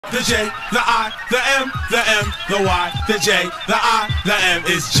The J, the I, the M, the M, the Y, the J, the I, the M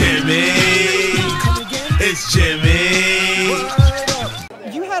is Jimmy. It's Jimmy.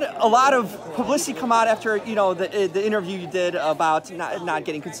 You had a lot of publicity come out after, you know, the interview you did about not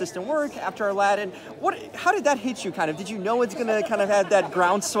getting consistent work after Aladdin. How did that hit you? Kind of, did you know it's gonna kind of have that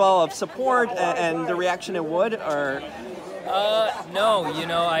groundswell of support and the reaction it would, or? No, you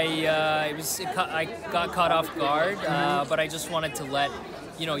know, I got caught off guard, but I just wanted to let,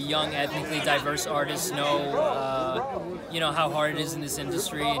 you know, young ethnically diverse artists know, you know, how hard it is in this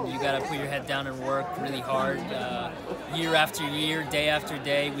industry, and you got to put your head down and work really hard, year after year, day after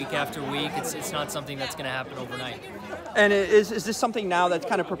day, week after week. It's not something that's going to happen overnight. And is this something now that's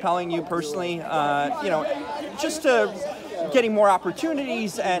kind of propelling you personally, you know, just to getting more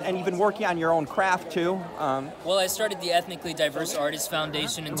opportunities and even working on your own craft too? Well, I started the Ethnically Diverse Artists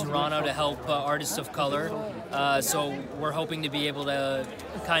Foundation in Toronto to help artists of color. So we're hoping to be able to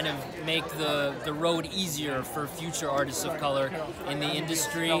kind of make the road easier for future artists of color in the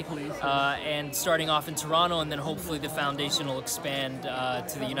industry, and starting off in Toronto, and then hopefully the foundation will expand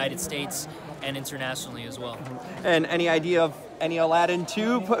to the United States and internationally as well. And any idea of any Aladdin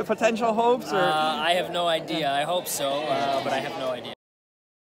 2 potential hopes? Or? I have no idea. I hope so, but I have no idea.